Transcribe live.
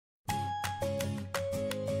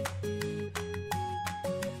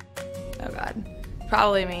Oh God,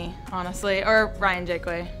 probably me, honestly, or Ryan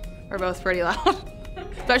Jakeway. We're both pretty loud,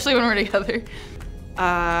 especially when we're together.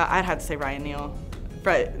 I'd have to say Ryan Neal,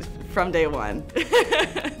 from day one.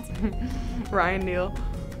 Ryan Neal.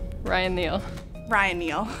 Ryan Neal. Ryan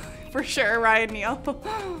Neal, for sure, Ryan Neal.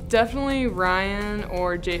 Definitely Ryan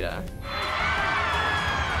or Jada.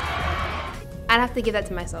 I'd have to give that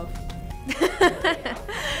to myself.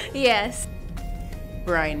 Yes.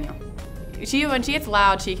 Ryan Neal. When she gets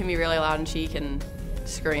loud, she can be really loud and she can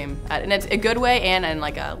scream. And it's a good way and in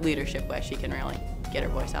like a leadership way. She can really get her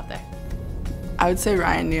voice out there. I would say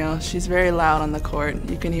Ryan Neal. She's very loud on the court.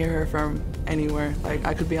 You can hear her from anywhere. Like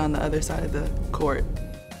I could be on the other side of the court